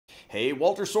Hey,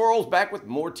 Walter Sorrells back with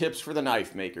more tips for the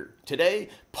knife maker. Today,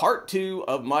 part 2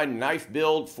 of my knife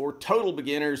build for total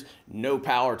beginners, no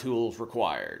power tools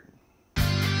required.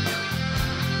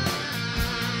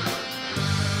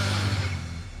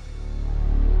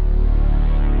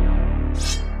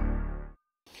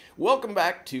 Welcome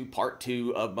back to part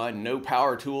 2 of my no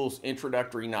power tools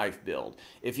introductory knife build.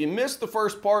 If you missed the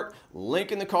first part,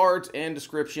 link in the cards and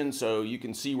description so you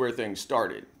can see where things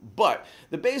started. But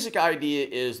the basic idea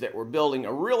is that we're building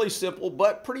a really simple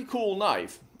but pretty cool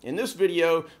knife. In this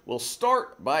video, we'll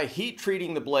start by heat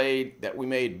treating the blade that we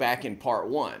made back in part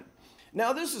 1.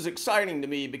 Now this is exciting to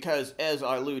me because, as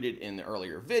I alluded in the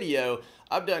earlier video,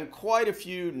 I've done quite a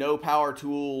few no power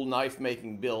tool knife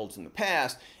making builds in the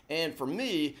past, and for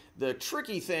me the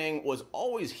tricky thing was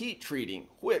always heat treating,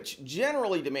 which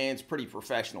generally demands pretty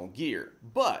professional gear.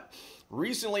 But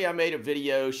recently I made a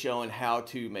video showing how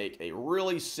to make a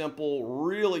really simple,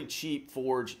 really cheap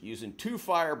forge using 2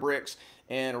 fire bricks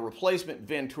and a replacement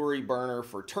Venturi burner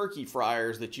for turkey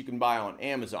fryers that you can buy on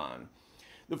Amazon.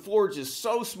 The forge is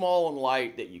so small and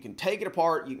light that you can take it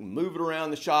apart, you can move it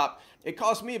around the shop. It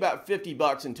cost me about 50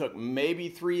 bucks and took maybe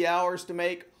 3 hours to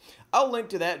make. I'll link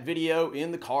to that video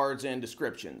in the cards and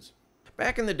descriptions.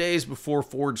 Back in the days before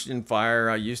Forged in Fire,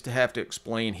 I used to have to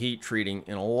explain heat treating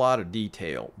in a lot of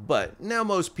detail, but now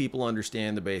most people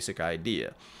understand the basic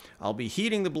idea. I'll be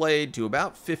heating the blade to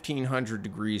about 1500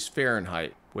 degrees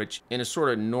Fahrenheit, which in a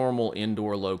sort of normal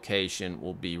indoor location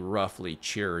will be roughly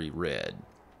cherry red.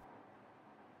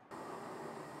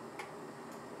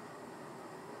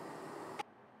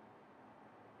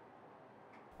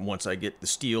 Once I get the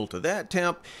steel to that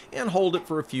temp and hold it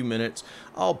for a few minutes,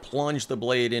 I'll plunge the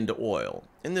blade into oil,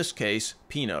 in this case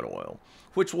peanut oil,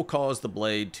 which will cause the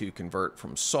blade to convert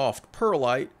from soft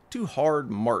perlite to hard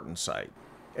martensite.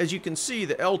 As you can see,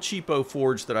 the El Cheapo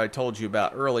forge that I told you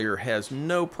about earlier has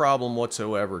no problem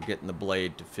whatsoever getting the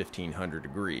blade to 1500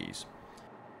 degrees.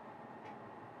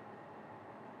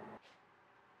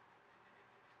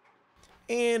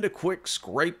 And a quick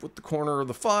scrape with the corner of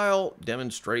the file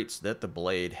demonstrates that the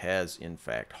blade has in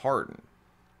fact hardened.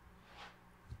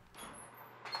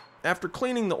 After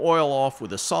cleaning the oil off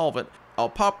with a solvent, I'll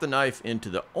pop the knife into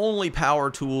the only power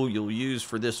tool you'll use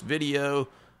for this video,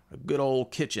 a good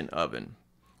old kitchen oven.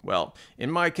 Well,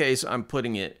 in my case, I'm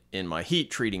putting it in my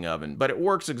heat treating oven, but it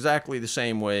works exactly the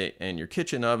same way, and your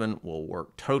kitchen oven will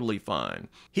work totally fine.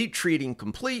 Heat treating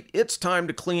complete, it's time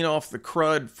to clean off the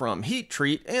crud from heat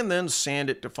treat and then sand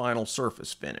it to final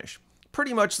surface finish.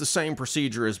 Pretty much the same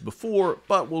procedure as before,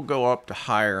 but we'll go up to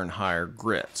higher and higher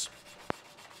grits.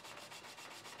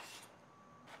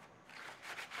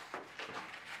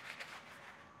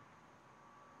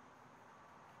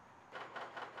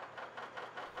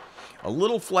 A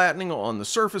little flattening on the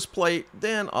surface plate,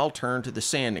 then I'll turn to the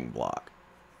sanding block.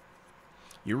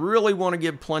 You really want to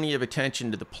give plenty of attention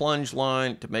to the plunge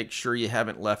line to make sure you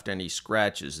haven't left any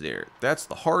scratches there. That's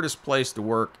the hardest place to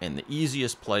work and the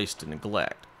easiest place to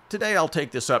neglect. Today I'll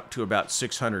take this up to about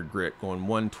 600 grit, going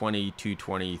 120,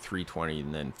 220, 320,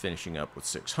 and then finishing up with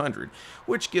 600,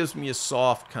 which gives me a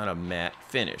soft kind of matte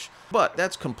finish. But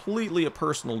that's completely a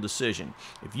personal decision.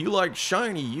 If you like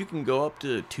shiny, you can go up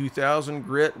to 2000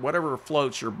 grit, whatever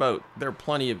floats your boat. There are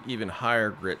plenty of even higher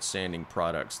grit sanding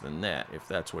products than that, if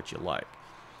that's what you like.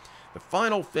 The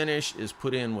final finish is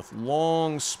put in with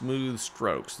long, smooth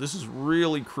strokes. This is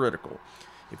really critical.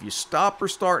 If you stop or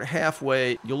start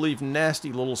halfway, you'll leave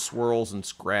nasty little swirls and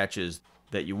scratches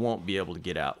that you won't be able to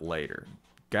get out later.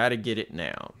 Gotta get it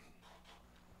now.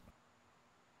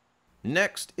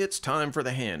 Next, it's time for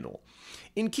the handle.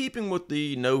 In keeping with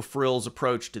the no-frills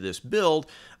approach to this build,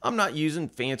 I'm not using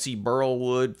fancy burl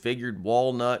wood, figured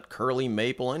walnut, curly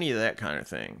maple, any of that kind of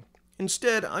thing.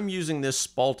 Instead, I'm using this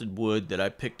spalted wood that I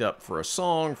picked up for a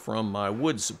song from my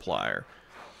wood supplier.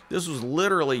 This was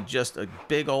literally just a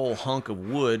big old hunk of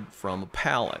wood from a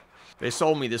pallet. They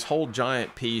sold me this whole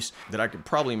giant piece that I could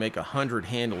probably make 100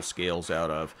 handle scales out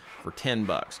of for 10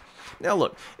 bucks. Now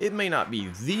look, it may not be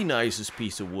the nicest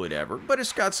piece of wood ever, but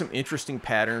it's got some interesting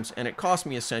patterns and it cost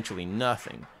me essentially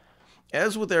nothing.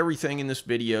 As with everything in this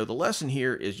video, the lesson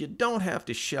here is you don't have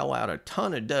to shell out a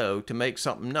ton of dough to make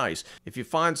something nice. If you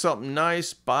find something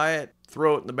nice, buy it,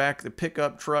 throw it in the back of the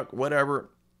pickup truck, whatever,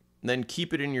 then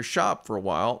keep it in your shop for a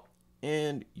while,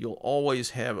 and you'll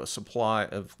always have a supply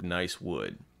of nice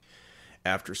wood.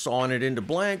 After sawing it into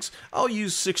blanks, I'll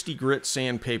use 60 grit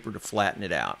sandpaper to flatten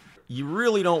it out. You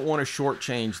really don't want to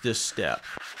shortchange this step.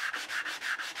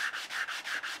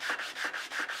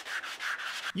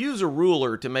 Use a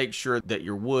ruler to make sure that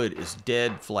your wood is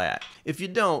dead flat. If you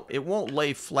don't, it won't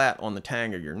lay flat on the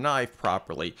tang of your knife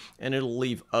properly, and it'll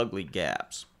leave ugly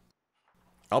gaps.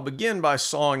 I'll begin by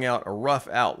sawing out a rough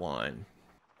outline.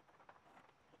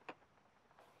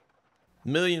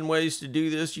 Million ways to do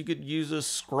this. You could use a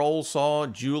scroll saw,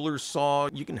 jeweler's saw.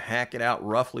 You can hack it out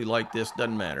roughly like this,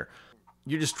 doesn't matter.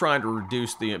 You're just trying to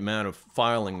reduce the amount of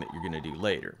filing that you're going to do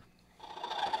later.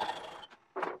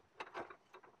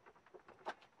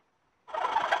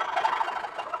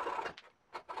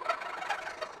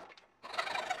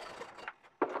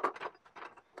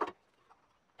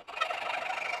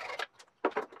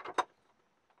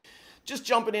 Just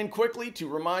jumping in quickly to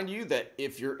remind you that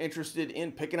if you're interested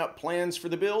in picking up plans for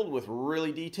the build with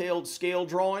really detailed scale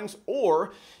drawings,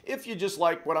 or if you just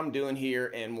like what I'm doing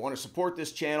here and want to support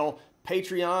this channel,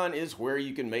 Patreon is where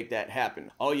you can make that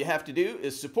happen. All you have to do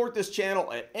is support this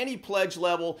channel at any pledge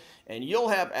level, and you'll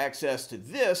have access to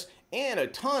this and a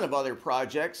ton of other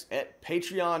projects at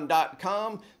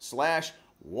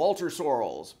patreon.com/Walter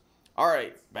Sorrells. All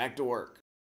right, back to work.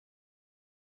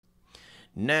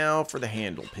 Now for the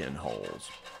handle pin holes.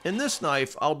 In this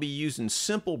knife, I'll be using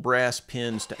simple brass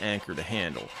pins to anchor the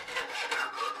handle.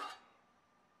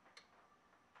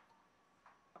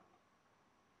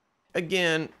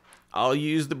 Again, I'll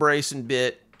use the bracing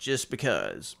bit just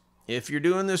because. If you're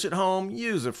doing this at home,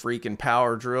 use a freaking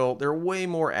power drill. They're way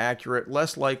more accurate,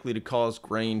 less likely to cause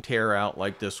grain tear out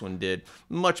like this one did.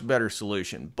 Much better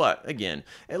solution. But again,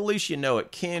 at least you know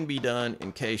it can be done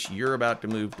in case you're about to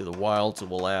move to the wilds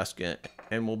of Alaska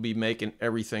and will be making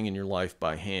everything in your life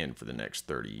by hand for the next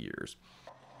 30 years.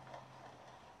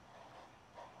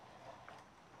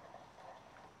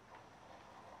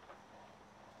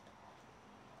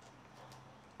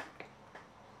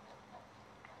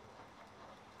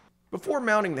 Before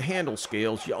mounting the handle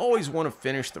scales, you always want to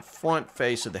finish the front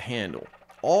face of the handle.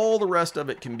 All the rest of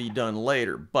it can be done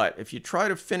later, but if you try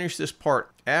to finish this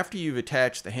part after you've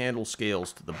attached the handle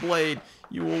scales to the blade,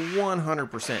 you will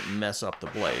 100% mess up the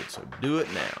blade, so do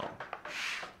it now.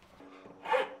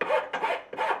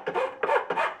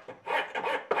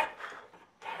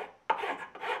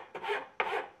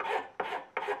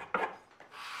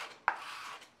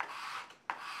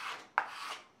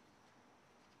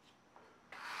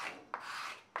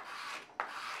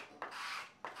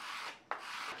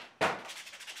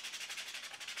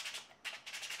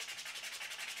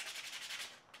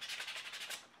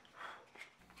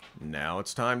 Now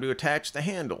it's time to attach the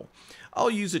handle. I'll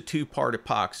use a two-part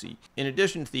epoxy. In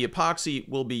addition to the epoxy,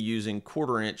 we'll be using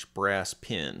 1/4-inch brass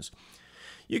pins.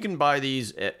 You can buy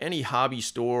these at any hobby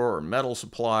store or metal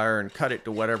supplier and cut it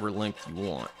to whatever length you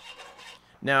want.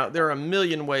 Now, there are a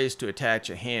million ways to attach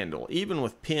a handle. Even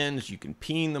with pins, you can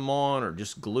peen them on or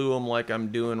just glue them like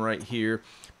I'm doing right here.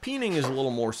 Peening is a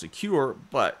little more secure,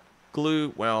 but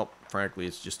glue, well, frankly,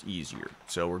 it's just easier.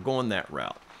 So we're going that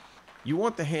route. You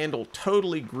want the handle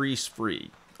totally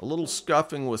grease-free. A little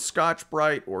scuffing with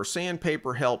Scotch-Brite or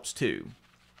sandpaper helps too.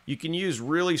 You can use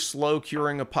really slow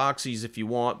curing epoxies if you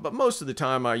want, but most of the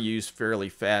time I use fairly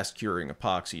fast curing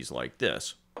epoxies like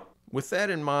this. With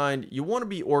that in mind, you want to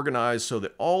be organized so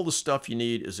that all the stuff you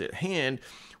need is at hand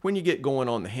when you get going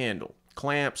on the handle.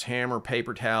 Clamps, hammer,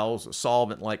 paper towels, a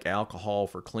solvent like alcohol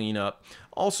for cleanup.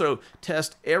 Also,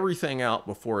 test everything out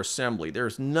before assembly.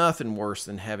 There's nothing worse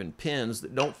than having pins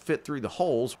that don't fit through the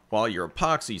holes while your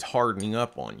epoxy's hardening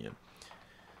up on you.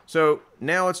 So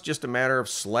now it's just a matter of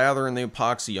slathering the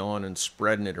epoxy on and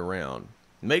spreading it around.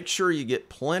 Make sure you get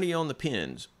plenty on the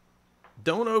pins.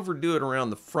 Don't overdo it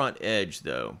around the front edge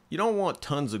though. You don't want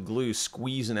tons of glue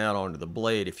squeezing out onto the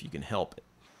blade if you can help it.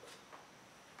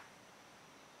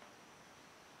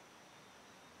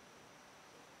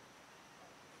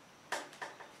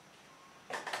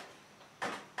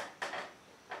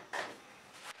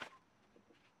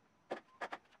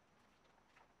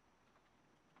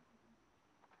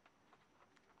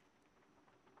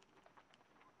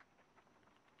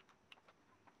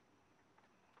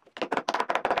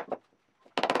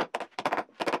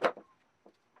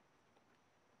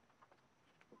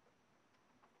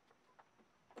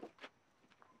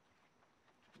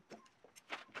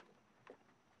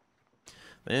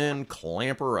 Then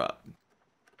clamp her up.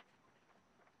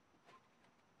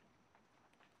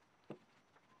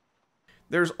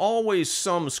 There's always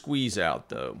some squeeze out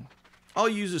though. I'll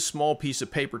use a small piece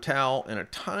of paper towel and a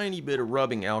tiny bit of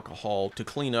rubbing alcohol to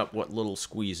clean up what little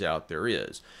squeeze out there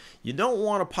is. You don't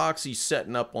want epoxy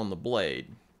setting up on the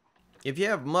blade. If you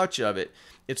have much of it,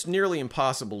 it's nearly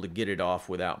impossible to get it off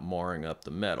without marring up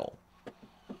the metal.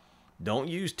 Don't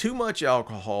use too much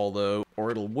alcohol though,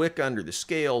 or it'll wick under the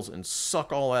scales and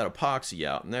suck all that epoxy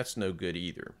out, and that's no good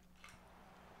either.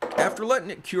 After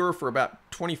letting it cure for about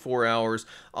 24 hours,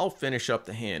 I'll finish up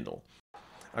the handle.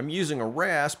 I'm using a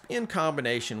rasp in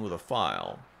combination with a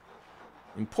file.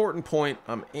 Important point,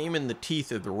 I'm aiming the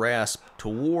teeth of the rasp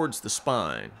towards the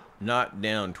spine, not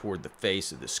down toward the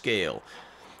face of the scale.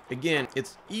 Again,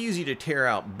 it's easy to tear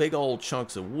out big old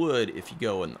chunks of wood if you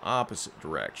go in the opposite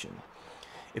direction.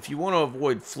 If you want to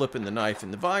avoid flipping the knife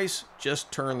in the vise,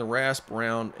 just turn the rasp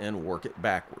around and work it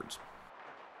backwards.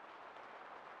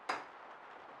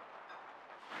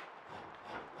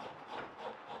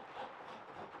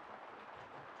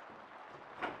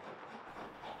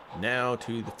 Now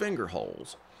to the finger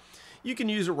holes. You can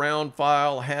use a round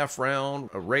file, half round,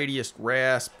 a radius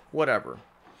rasp, whatever.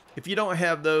 If you don't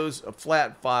have those, a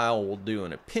flat file will do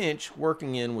in a pinch,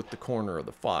 working in with the corner of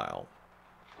the file.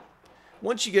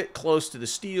 Once you get close to the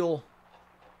steel,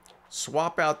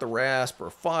 swap out the rasp or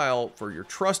file for your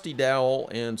trusty dowel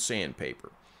and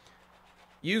sandpaper.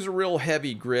 Use a real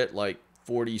heavy grit like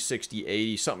 40, 60,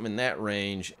 80, something in that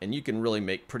range, and you can really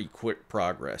make pretty quick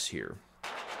progress here.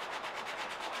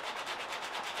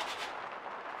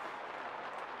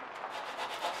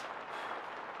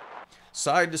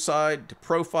 Side to side to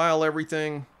profile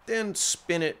everything, then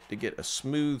spin it to get a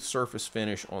smooth surface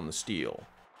finish on the steel.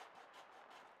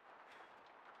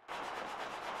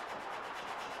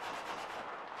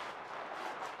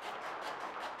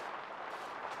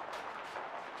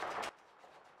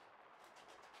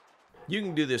 You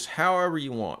can do this however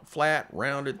you want, flat,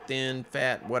 rounded, thin,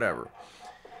 fat, whatever.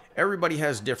 Everybody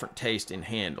has different taste in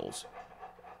handles.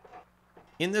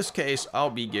 In this case, I'll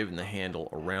be giving the handle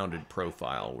a rounded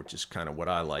profile, which is kind of what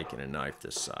I like in a knife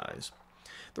this size.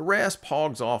 The rasp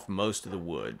hogs off most of the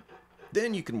wood.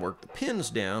 Then you can work the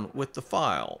pins down with the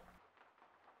file.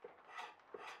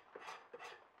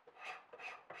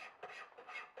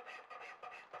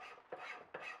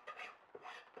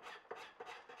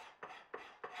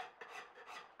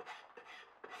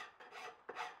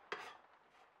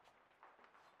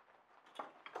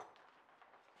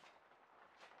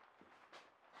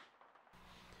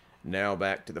 Now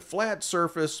back to the flat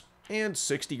surface and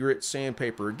 60 grit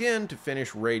sandpaper again to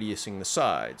finish radiusing the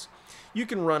sides. You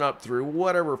can run up through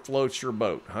whatever floats your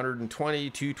boat, 120,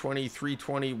 220,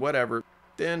 320, whatever,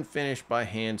 then finish by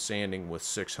hand sanding with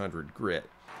 600 grit.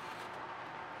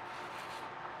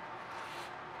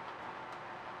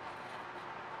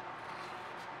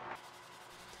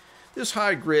 This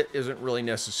high grit isn't really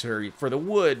necessary for the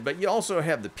wood, but you also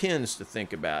have the pins to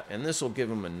think about, and this will give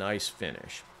them a nice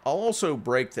finish. I'll also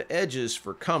break the edges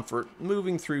for comfort,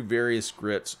 moving through various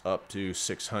grits up to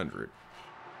 600.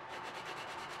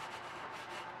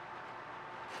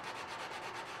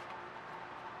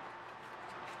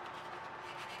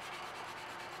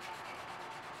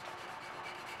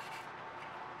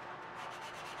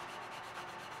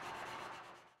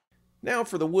 Now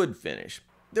for the wood finish.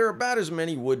 There are about as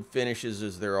many wood finishes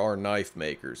as there are knife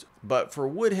makers, but for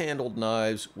wood-handled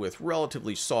knives with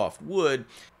relatively soft wood,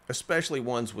 especially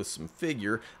ones with some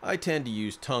figure, I tend to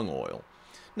use tung oil.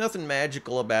 Nothing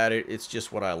magical about it, it's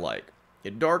just what I like.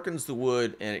 It darkens the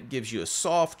wood and it gives you a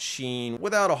soft sheen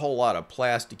without a whole lot of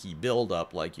plasticky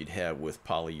buildup like you'd have with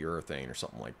polyurethane or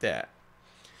something like that.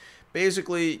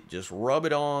 Basically, just rub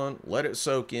it on, let it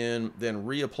soak in, then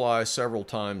reapply several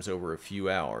times over a few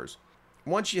hours.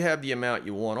 Once you have the amount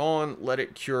you want on, let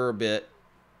it cure a bit,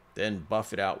 then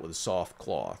buff it out with a soft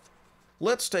cloth.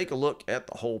 Let's take a look at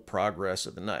the whole progress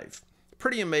of the knife.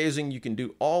 Pretty amazing you can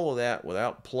do all of that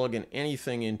without plugging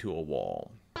anything into a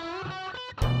wall.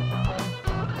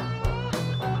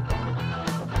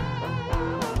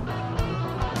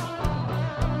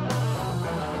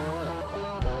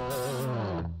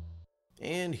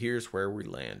 And here's where we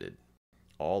landed.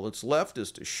 All that's left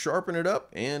is to sharpen it up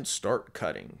and start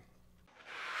cutting.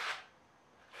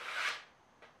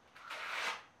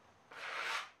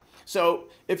 So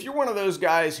if you're one of those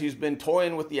guys who's been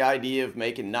toying with the idea of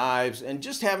making knives and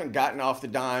just haven't gotten off the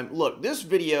dime, look, this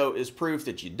video is proof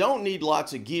that you don't need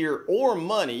lots of gear or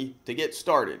money to get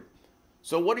started.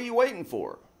 So what are you waiting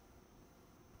for?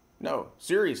 No,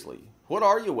 seriously, what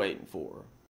are you waiting for?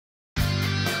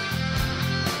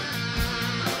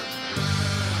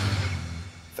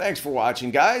 Thanks for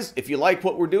watching, guys. If you like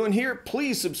what we're doing here,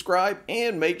 please subscribe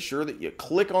and make sure that you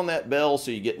click on that bell so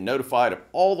you get notified of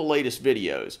all the latest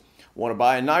videos. Want to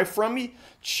buy a knife from me?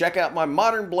 Check out my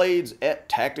modern blades at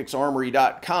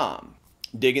tacticsarmory.com.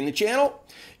 Digging the channel?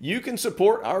 You can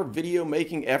support our video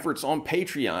making efforts on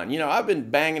Patreon. You know, I've been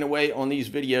banging away on these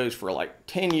videos for like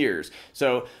 10 years,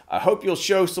 so I hope you'll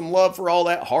show some love for all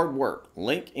that hard work.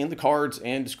 Link in the cards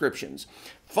and descriptions.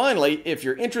 Finally, if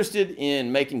you're interested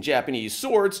in making Japanese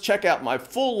swords, check out my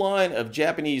full line of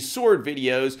Japanese sword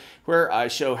videos where I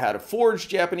show how to forge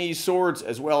Japanese swords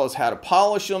as well as how to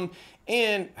polish them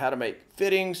and how to make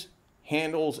fittings,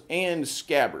 handles, and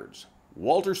scabbards.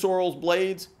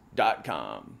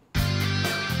 WalterSorrellsBlades.com.